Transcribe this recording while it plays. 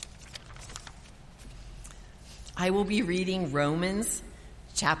I will be reading Romans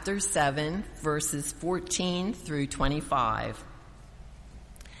chapter 7, verses 14 through 25.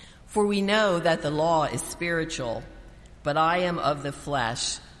 For we know that the law is spiritual, but I am of the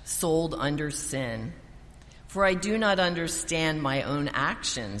flesh, sold under sin. For I do not understand my own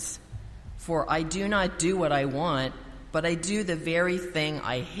actions. For I do not do what I want, but I do the very thing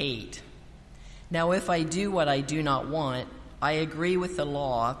I hate. Now if I do what I do not want, I agree with the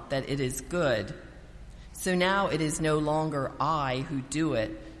law that it is good. So now it is no longer I who do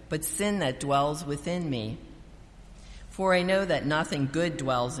it, but sin that dwells within me. For I know that nothing good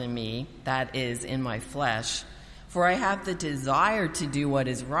dwells in me, that is, in my flesh. For I have the desire to do what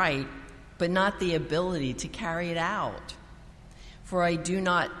is right, but not the ability to carry it out. For I do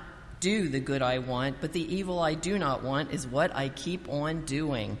not do the good I want, but the evil I do not want is what I keep on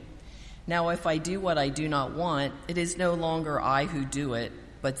doing. Now if I do what I do not want, it is no longer I who do it,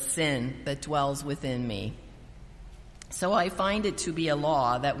 but sin that dwells within me. So I find it to be a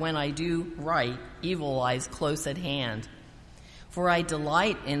law that when I do right, evil lies close at hand. For I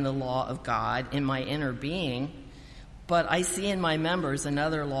delight in the law of God in my inner being, but I see in my members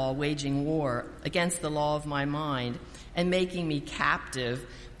another law waging war against the law of my mind and making me captive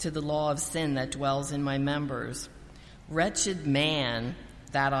to the law of sin that dwells in my members. Wretched man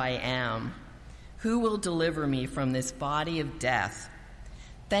that I am, who will deliver me from this body of death?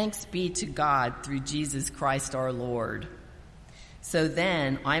 Thanks be to God through Jesus Christ our Lord. So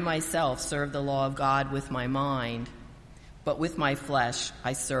then I myself serve the law of God with my mind, but with my flesh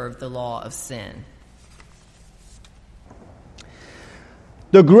I serve the law of sin.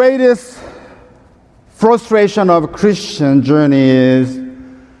 The greatest frustration of a Christian journey is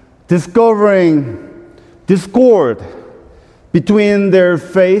discovering discord between their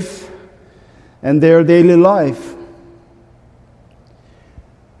faith and their daily life.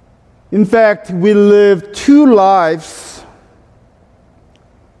 In fact, we live two lives: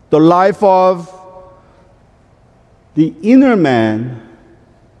 the life of the inner man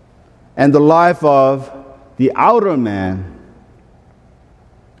and the life of the outer man,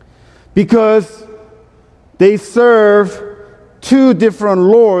 because they serve two different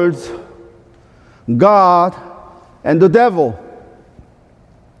lords, God and the devil.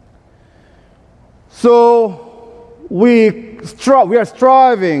 So we are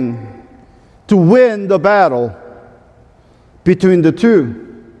striving to win the battle between the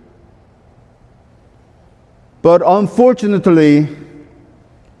two. But unfortunately,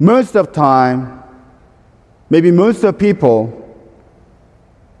 most of the time, maybe most of people,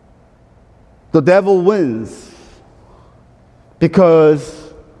 the devil wins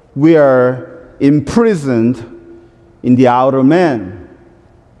because we are imprisoned in the outer man.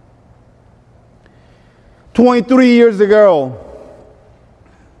 23 years ago,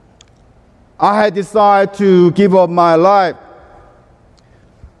 I had decided to give up my life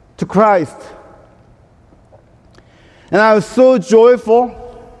to Christ. And I was so joyful.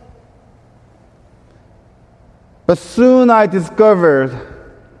 But soon I discovered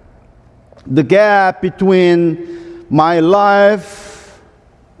the gap between my life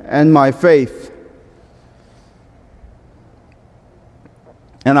and my faith.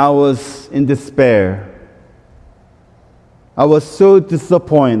 And I was in despair. I was so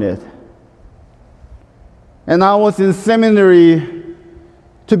disappointed. And I was in seminary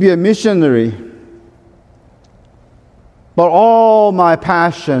to be a missionary. But all my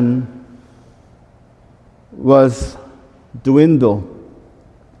passion was dwindled.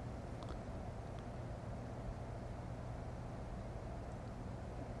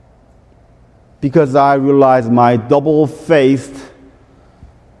 Because I realized my double-faced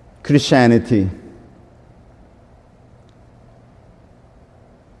Christianity.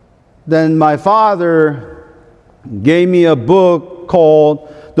 Then my father gave me a book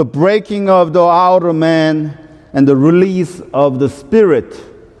called The Breaking of the Outer Man and the Release of the Spirit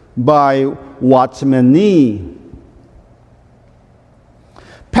by Watchman Nee.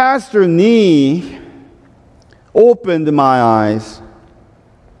 Pastor Nee opened my eyes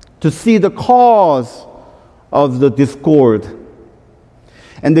to see the cause of the discord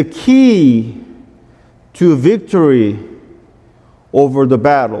and the key to victory over the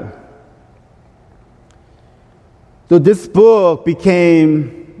battle. So this book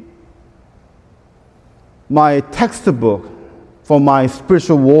became my textbook for my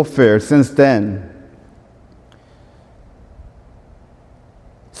spiritual warfare since then.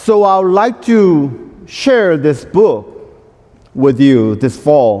 So I would like to share this book with you this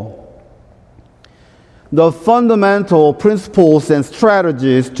fall. The fundamental principles and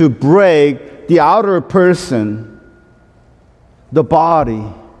strategies to break the outer person, the body,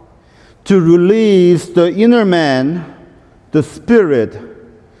 to release the inner man, the spirit,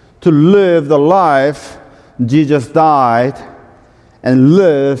 to live the life Jesus died and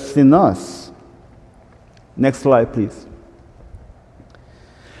lives in us. Next slide, please.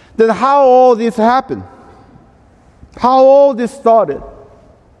 Then how all this happened? How all this started?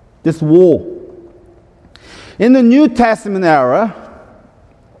 This war. In the New Testament era,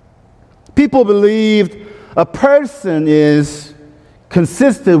 people believed a person is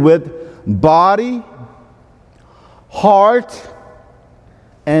consisted with body, heart,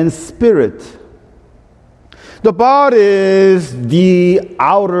 and spirit. The body is the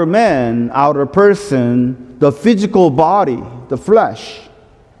outer man, outer person, the physical body, the flesh.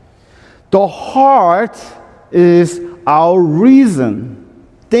 The heart is our reason,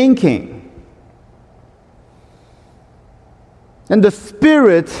 thinking. And the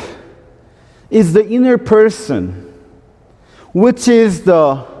spirit is the inner person, which is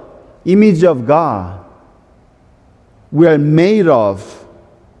the image of God we are made of.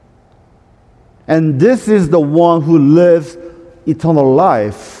 And this is the one who lives eternal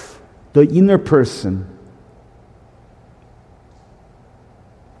life, the inner person.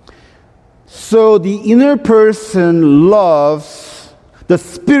 So the inner person loves, the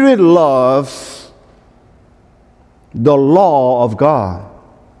spirit loves the law of God,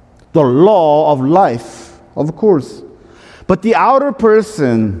 the law of life, of course. But the outer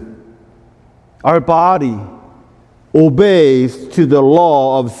person, our body, obeys to the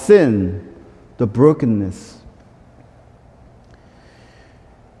law of sin, the brokenness.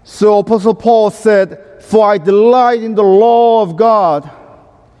 So Apostle Paul said, "For I delight in the law of God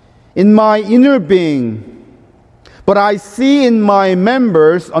in my inner being, but I see in my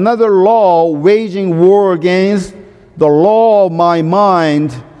members another law waging war against the law of my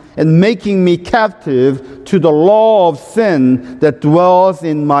mind and making me captive to the law of sin that dwells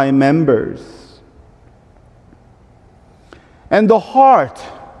in my members." And the heart,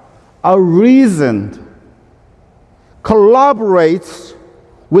 our reason, collaborates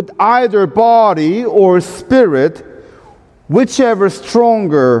with either body or spirit, whichever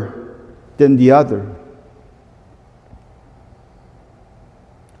stronger than the other.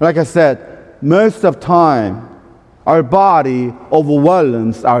 Like I said, most of the time, our body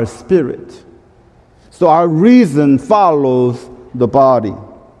overwhelms our spirit. So our reason follows the body.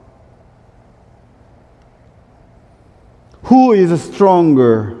 Who is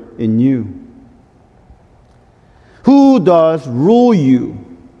stronger in you? Who does rule you?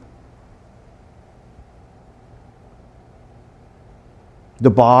 The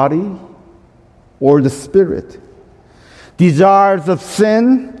body or the spirit? Desires of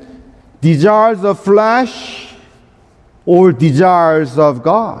sin, desires of flesh, or desires of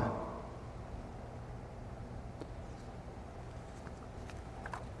God?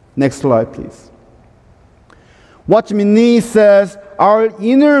 Next slide, please. Watchman Nee says, "Our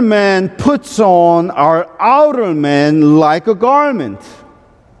inner man puts on our outer man like a garment."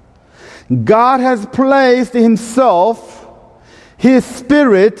 God has placed Himself, His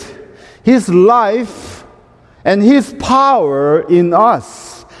Spirit, His life, and His power in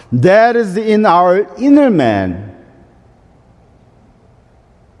us. That is in our inner man.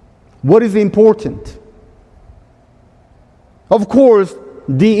 What is important? Of course,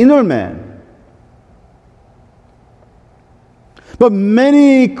 the inner man. But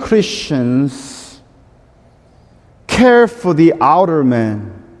many Christians care for the outer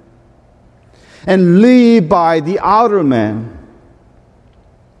man and live by the outer man.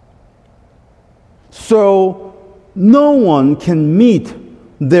 So no one can meet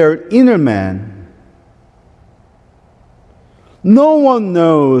their inner man. No one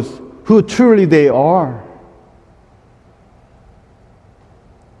knows who truly they are.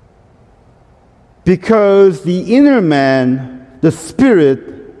 Because the inner man, the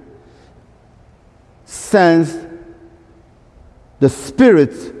spirit, sends the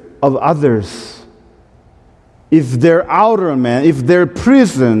spirits of others. If their outer man, if their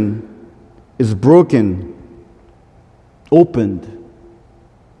prison is broken, opened.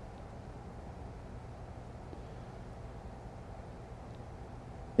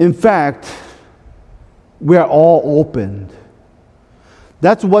 In fact, we are all opened.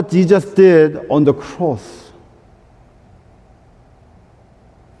 That's what Jesus did on the cross.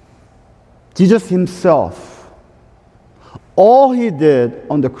 Jesus Himself, all He did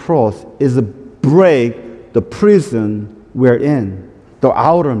on the cross is break the prison we're in, the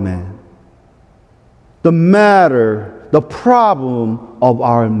outer man, the matter, the problem of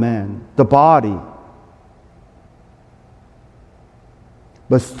our man, the body.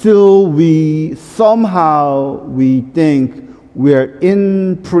 But still we think we are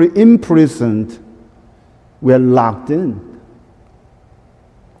imprisoned, we are locked in.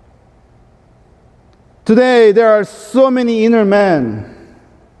 Today, there are so many inner men,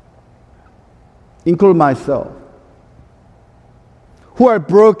 including myself, who are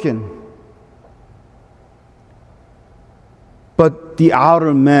broken. But the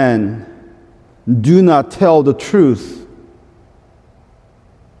outer men do not tell the truth.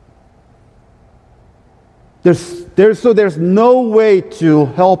 There's no way to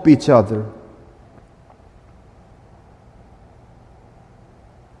help each other.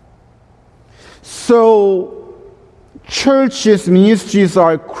 So churches, ministries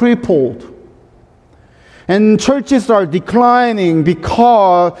are crippled. And churches are declining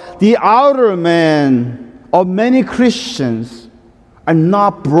because the outer man of many Christians are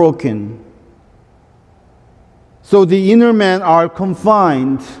not broken. So the inner men are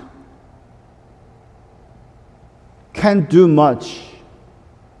confined, can't do much.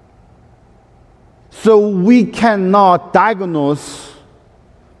 So we cannot diagnose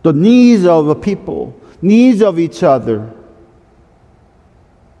the needs of the people, needs of each other.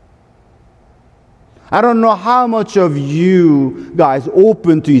 I don't know how much of you guys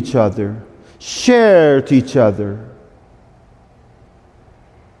open to each other, share to each other.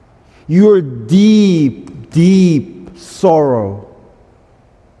 Your deep, deep sorrow,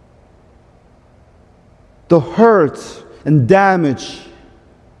 the hurt and damage,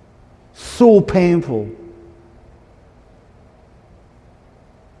 so painful.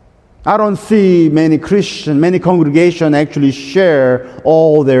 I don't see many Christians, many congregations actually share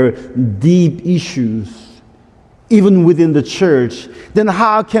all their deep issues, even within the church. Then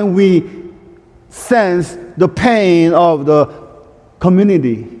how can we sense the pain of the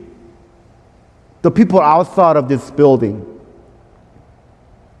community, the people outside of this building?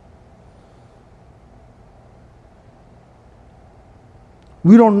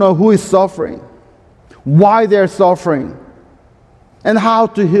 We don't know who is suffering, why they're suffering, and how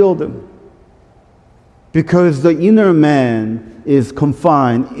to heal them. Because the inner man is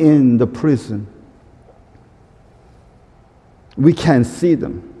confined in the prison. We can't see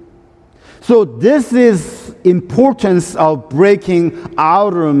them. So this is importance of breaking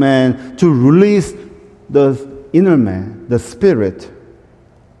outer man to release the inner man, the spirit.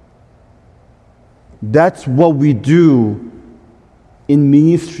 That's what we do in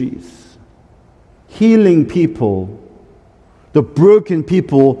ministries, healing people, the broken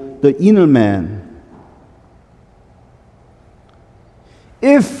people, the inner man.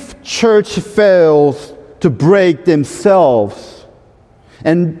 If church fails to break themselves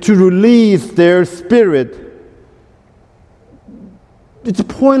and to release their spirit, it's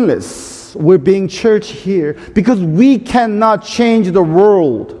pointless. We're being church here because we cannot change the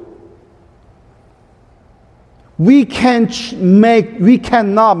world. We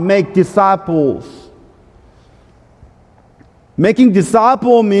cannot make disciples. Making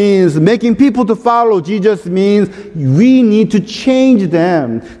disciples means making people to follow Jesus means we need to change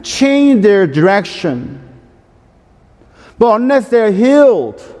them, change their direction. But unless they're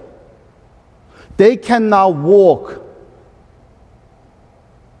healed, they cannot walk.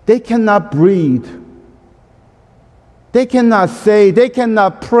 They cannot breathe. They cannot say, they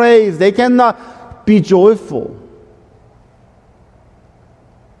cannot praise, they cannot be joyful.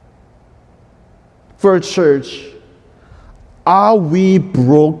 For a church, are we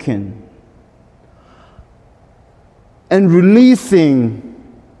broken and releasing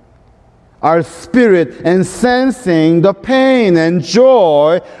our spirit and sensing the pain and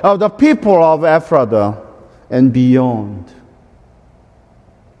joy of the people of Ephrata and beyond?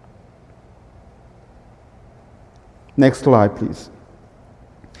 Next slide, please.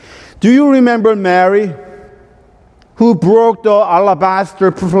 Do you remember Mary, who broke the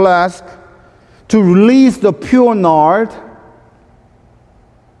alabaster flask to release the pure nard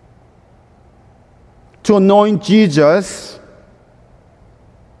to anoint Jesus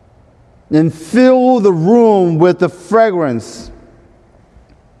and fill the room with the fragrance?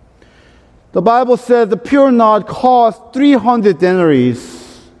 The Bible says the pure nard cost 300 denarii,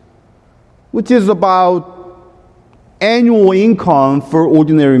 which is about annual income for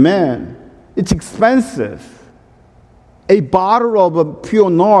ordinary man. It's expensive. A bottle of a pure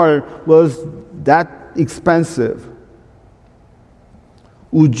nard was that expensive.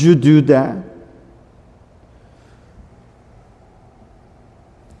 Would you do that?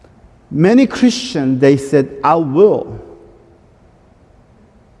 Many Christians, they said, I will.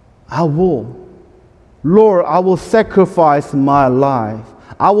 I will. Lord, I will sacrifice my life.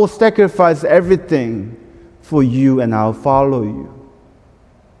 I will sacrifice everything for you and I'll follow you.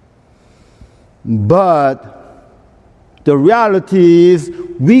 But The reality is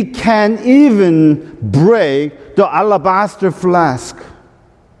we can't even break the alabaster flask.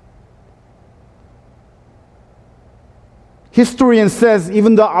 Historian says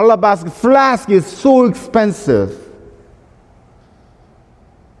even the alabaster flask is so expensive,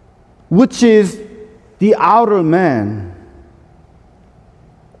 which is the outer man.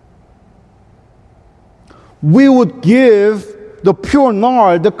 We would give the pure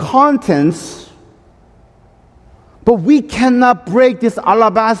nard the contents, but we cannot break this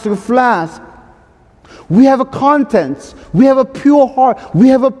alabaster flask. We have a contents, we have a pure heart, we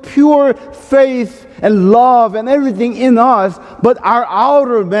have a pure faith and love and everything in us, but our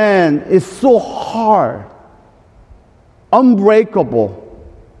outer man is so hard, unbreakable,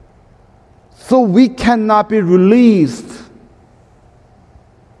 so we cannot be released.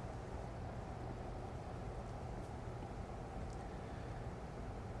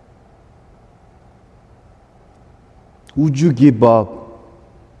 Would you give up?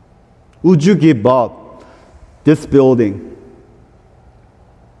 Would you give up this building?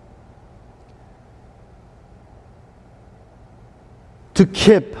 To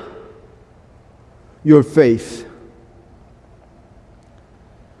keep your faith?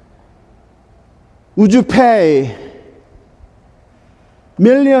 Would you pay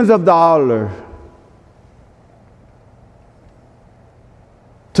millions of dollars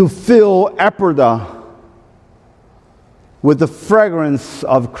to fill Ephrata with the fragrance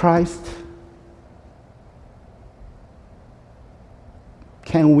of Christ?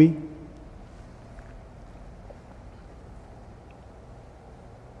 Can we?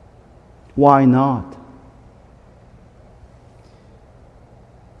 Why not?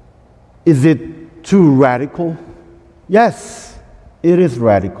 Is it too radical? Yes, it is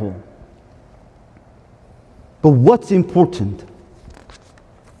radical. But what's important?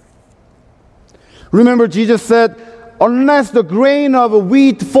 Remember, Jesus said, unless the grain of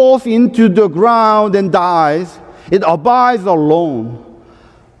wheat falls into the ground and dies, it abides alone.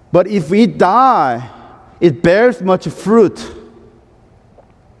 But if it die, it bears much fruit.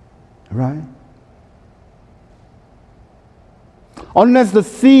 Right? Unless the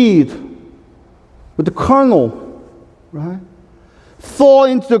seed with the kernel, right, fall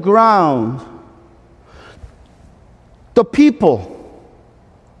into the ground, the people,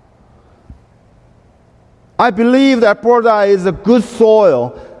 I believe that Ephrata is a good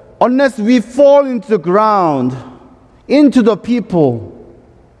soil. Unless we fall into the ground, into the people,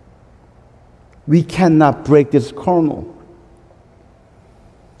 we cannot break this kernel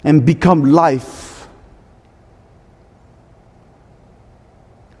and become life.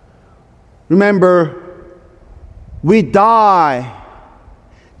 Remember, we die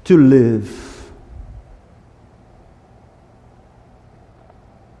to live.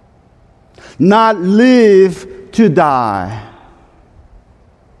 Not live to die.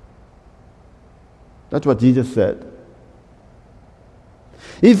 That's what Jesus said.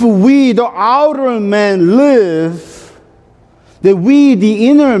 If we, the outer man, live, then we, the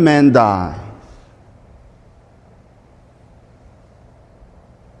inner man, die.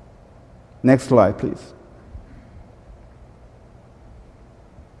 Next slide, please.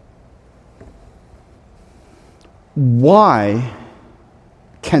 Why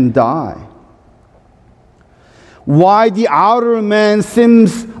can die? Why the outer man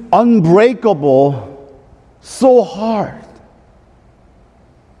seems unbreakable, so hard?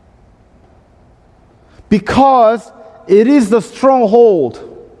 Because it is the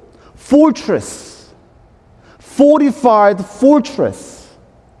stronghold, fortress, fortified fortress.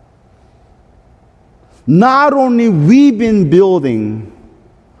 Not only we've been building,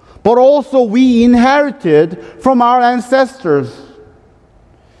 but also we inherited from our ancestors,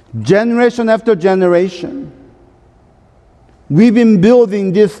 generation after generation. We've been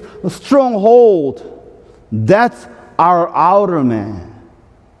building this stronghold. That's our outer man.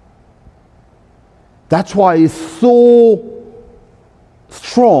 That's why it's so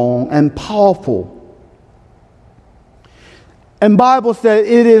strong and powerful. And Bible says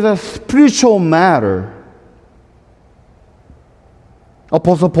it is a spiritual matter.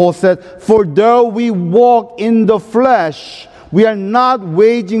 Apostle Paul said, for though we walk in the flesh, we are not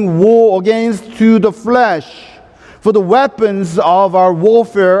waging war against to the flesh. For the weapons of our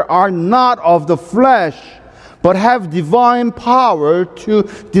warfare are not of the flesh, but have divine power to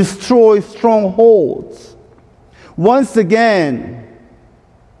destroy strongholds. Once again,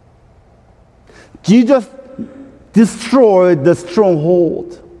 Jesus destroyed the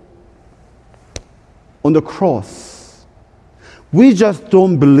stronghold on the cross. We just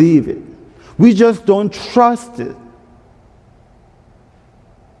don't believe it. We just don't trust it.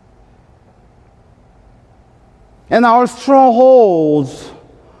 And our strongholds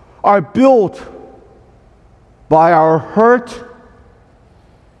are built by our hurt,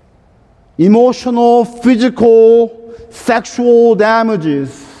 emotional, physical, sexual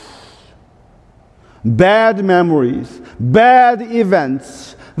damages, bad memories, bad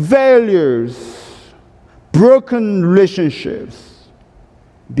events, failures, broken relationships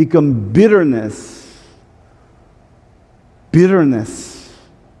become bitterness. Bitterness.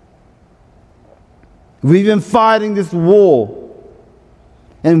 We've been fighting this war,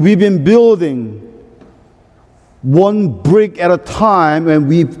 and we've been building one brick at a time, and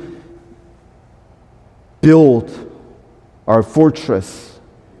we've built our fortress.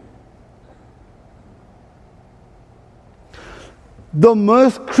 The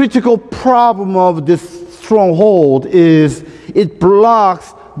most critical problem of this stronghold is it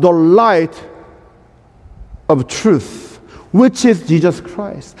blocks the light of truth, which is Jesus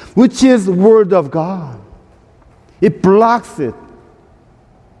Christ, which is the Word of God. It blocks it.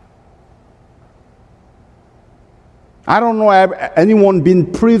 I don't know if anyone been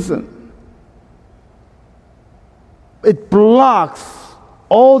in prison. It blocks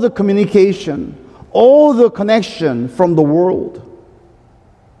all the communication, all the connection from the world.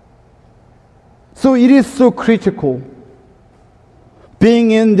 So it is so critical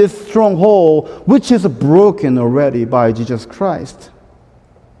being in this stronghold, which is broken already by Jesus Christ.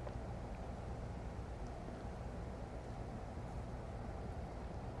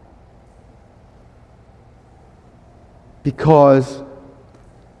 Because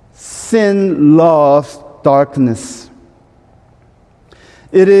sin loves darkness.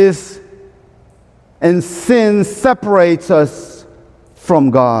 And sin separates us from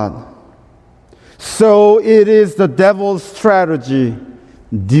God. So it is the devil's strategy,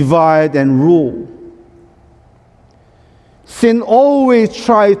 divide and rule. Sin always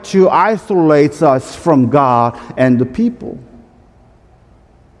tries to isolate us from God and the people.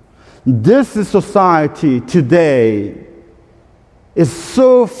 This society today is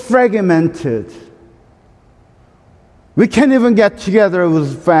so fragmented. We can't even get together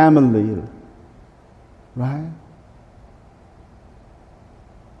with family, right?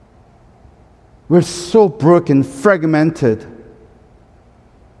 We're so broken, fragmented.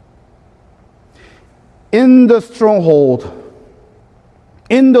 In the stronghold,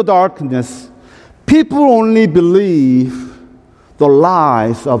 in the darkness, people only believe the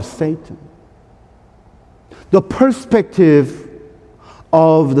lies of Satan. The perspective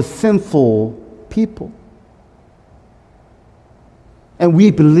of the sinful people. And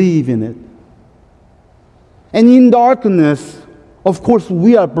we believe in it. And in darkness, of course,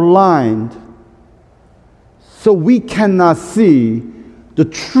 we are blind. So we cannot see the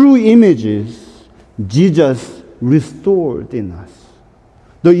true images Jesus restored in us.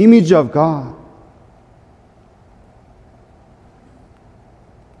 The image of God.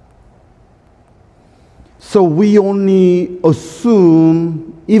 So we only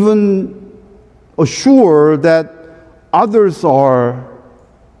assume, even assure that others are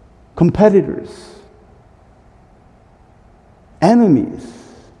competitors, enemies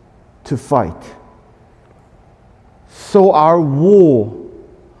to fight. So our war,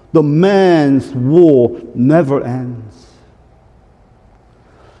 the man's war, never ends.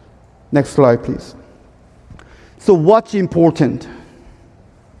 Next slide, please. So what's important?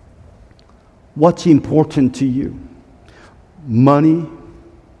 What's important to you? Money?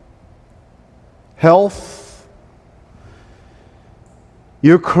 Health?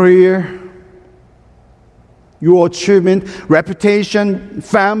 Your career? Your achievement? Reputation?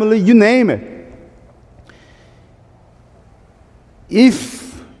 Family? You name it.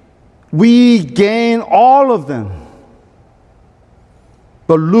 If we gain all of them,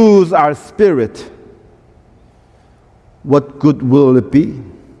 but lose our spirit, what good will it be?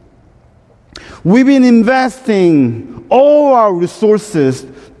 We've been investing all our resources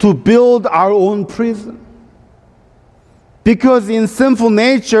to build our own prison. Because in sinful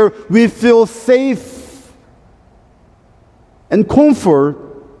nature, we feel safe and comfort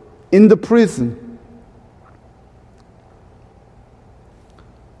in the prison.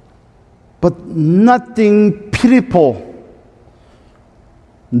 But nothing pitiful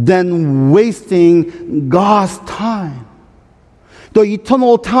than wasting God's time. The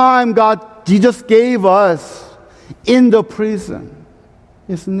eternal time Jesus gave us in the prison,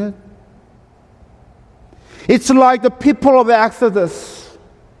 isn't it? It's like the people of Exodus.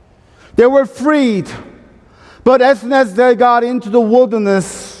 They were freed, but as soon as they got into the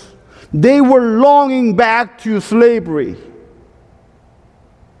wilderness, they were longing back to slavery.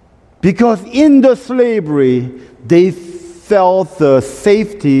 Because in the slavery, they felt the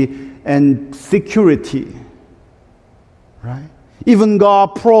safety and security. Even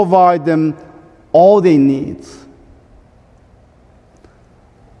God provides them all they need.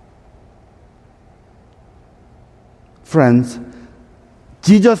 Friends,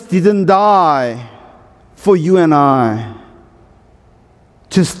 Jesus didn't die for you and I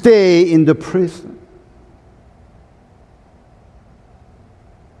to stay in the prison.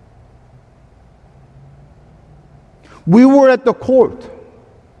 We were at the court,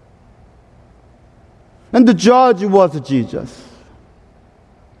 and the judge was Jesus.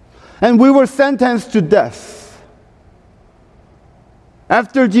 And we were sentenced to death.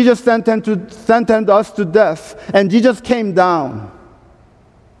 After Jesus sentenced us to death, and Jesus came down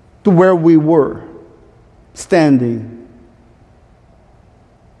to where we were standing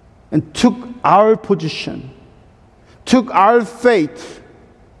and took our position, took our fate,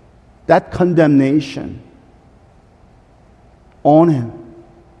 that condemnation on him,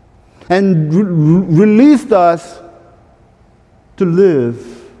 and released us to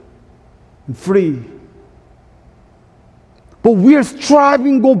live free. But we are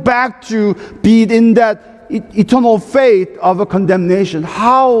striving to go back to be in that eternal fate of a condemnation.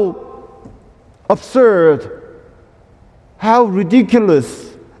 How absurd, how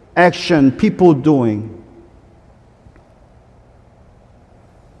ridiculous action people doing.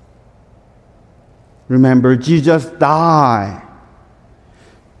 Remember, Jesus died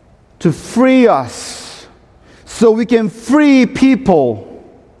to free us so we can free people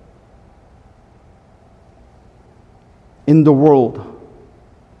in the world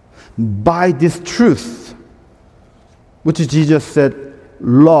by this truth, which Jesus said,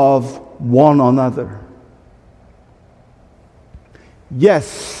 love one another.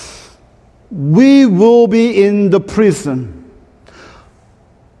 Yes, we will be in the prison,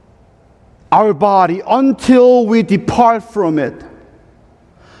 our body, until we depart from it.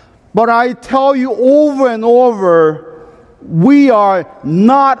 But I tell you over and over, we are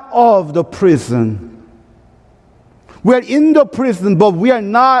not of the prison. We are in the prison, but we are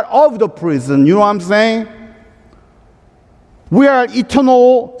not of the prison. You know what I'm saying? We are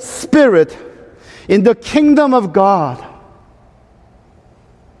eternal spirit in the kingdom of God.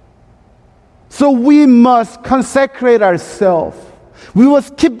 So we must consecrate ourselves. We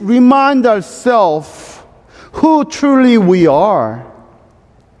must keep remind ourselves who truly we are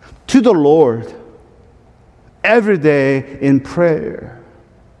to the Lord every day in prayer.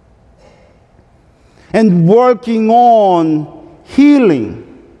 And working on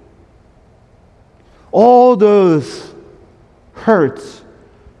healing all those hurts,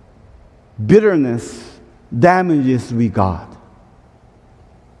 bitterness, damages we got.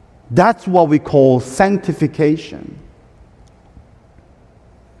 That's what we call sanctification.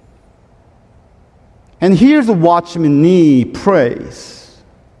 And here's what Watchman Nee prays.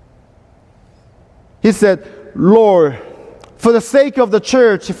 He said, Lord, for the sake of the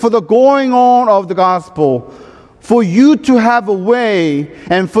church, for the going on of the gospel, for you to have a way,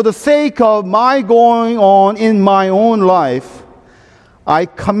 and for the sake of my going on in my own life, I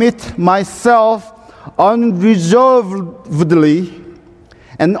commit myself unreservedly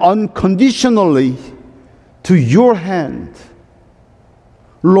and unconditionally to your hand.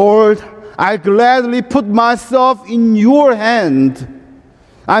 Lord, I gladly put myself in your hand.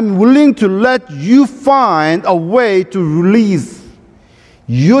 I'm willing to let you find a way to release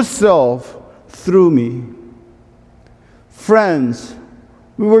yourself through me. Friends,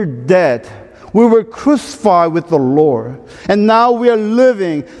 we were dead. We were crucified with the Lord. And now we are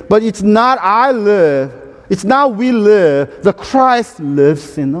living, but it's not I live. It's not we live. The Christ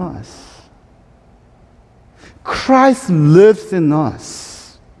lives in us. Christ lives in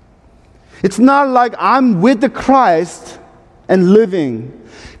us. It's not like I'm with the Christ and living.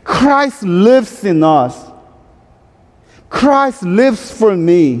 Christ lives in us. Christ lives for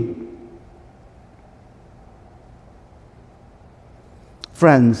me.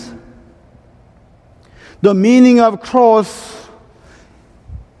 Friends, the meaning of cross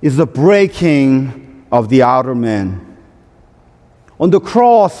is the breaking of the outer man. On the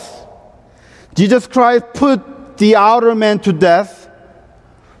cross, Jesus Christ put the outer man to death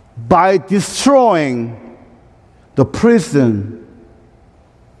by destroying the prison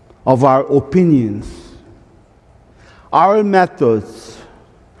of our opinions, our methods,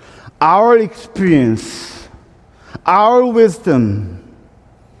 our experience, our wisdom,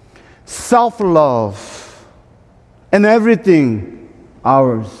 self-love, and everything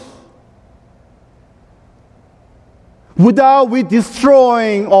ours. Without we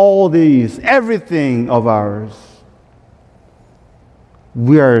destroying all these, everything of ours,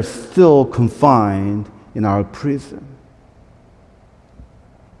 we are still confined in our prison.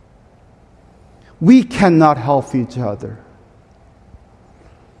 We cannot help each other.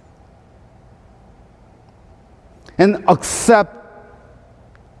 and accept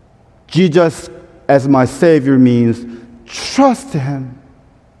Jesus as my Savior means trust Him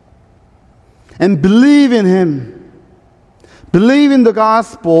and believe in Him. Believe in the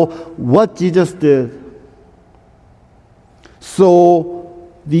gospel, what Jesus did.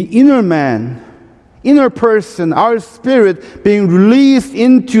 So the inner man, inner person, our spirit being released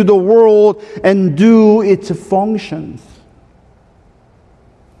into the world and do its functions.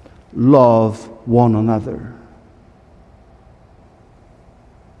 Love one another.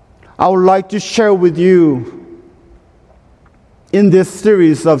 I would like to share with you in this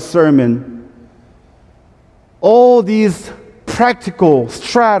series of sermon all these practical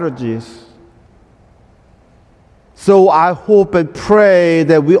strategies. So I hope and pray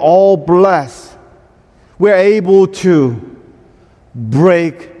that we all we're able to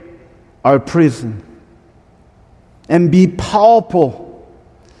break our prison and be powerful,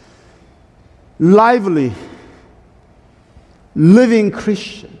 lively, living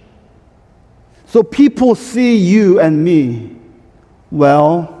Christian. So people see you and me,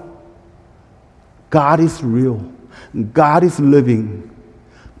 well, God is real. God is living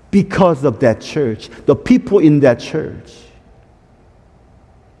because of that church, the people in that church.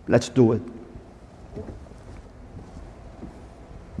 Let's do it.